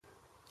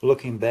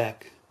Looking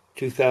back,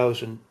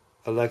 2000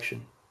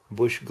 election,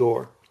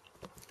 Bush-Gore,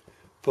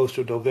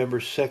 posted November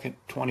 2nd,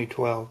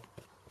 2012.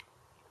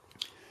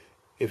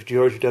 If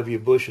George W.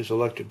 Bush is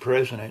elected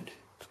president,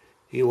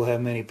 he will have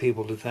many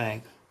people to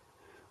thank.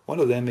 One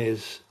of them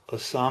is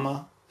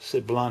Osama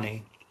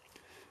Siblani.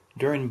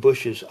 During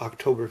Bush's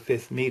October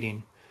 5th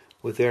meeting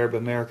with Arab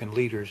American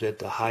leaders at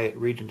the Hyatt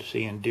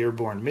Regency in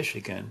Dearborn,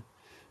 Michigan,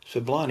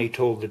 Siblani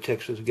told the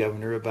Texas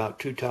governor about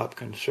two top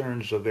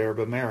concerns of Arab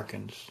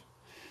Americans: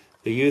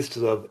 the use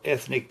of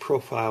ethnic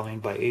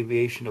profiling by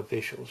aviation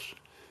officials,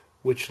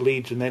 which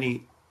leads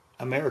many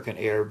American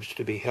Arabs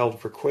to be held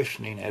for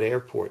questioning at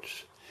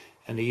airports,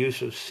 and the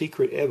use of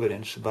secret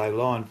evidence by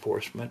law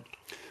enforcement,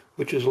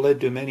 which has led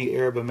to many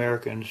Arab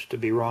Americans to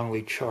be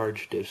wrongly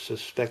charged as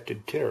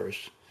suspected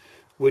terrorists,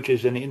 which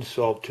is an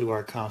insult to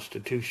our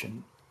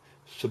Constitution.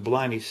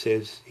 Siblani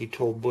says he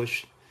told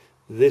Bush,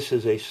 "This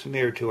is a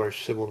smear to our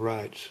civil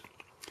rights."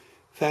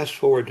 Fast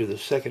forward to the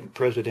second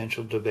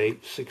presidential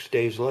debate 6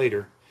 days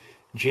later.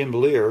 Jim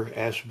Lear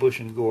asked Bush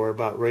and Gore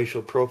about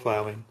racial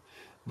profiling.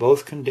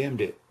 Both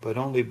condemned it, but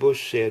only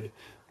Bush said,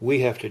 "We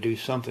have to do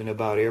something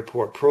about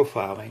airport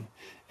profiling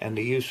and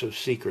the use of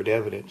secret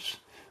evidence,"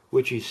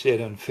 which he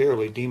said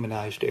unfairly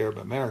demonized Arab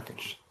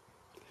Americans.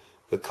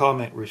 The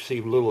comment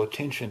received little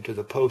attention to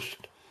the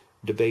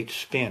post-debate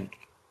spin,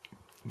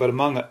 but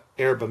among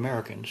Arab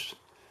Americans,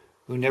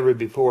 who never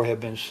before have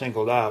been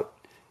singled out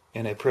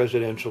in a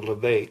presidential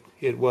debate,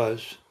 it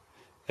was,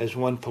 as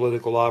one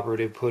political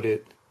operative put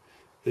it,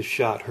 the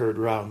shot heard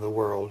round the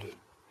world.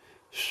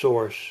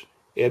 Source: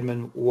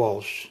 Edmund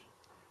Walsh,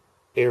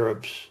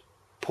 Arabs,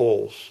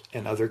 Polls,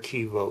 and Other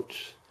Key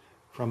Votes,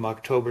 from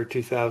October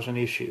 2000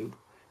 issue,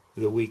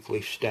 The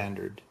Weekly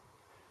Standard.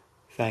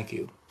 Thank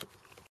you.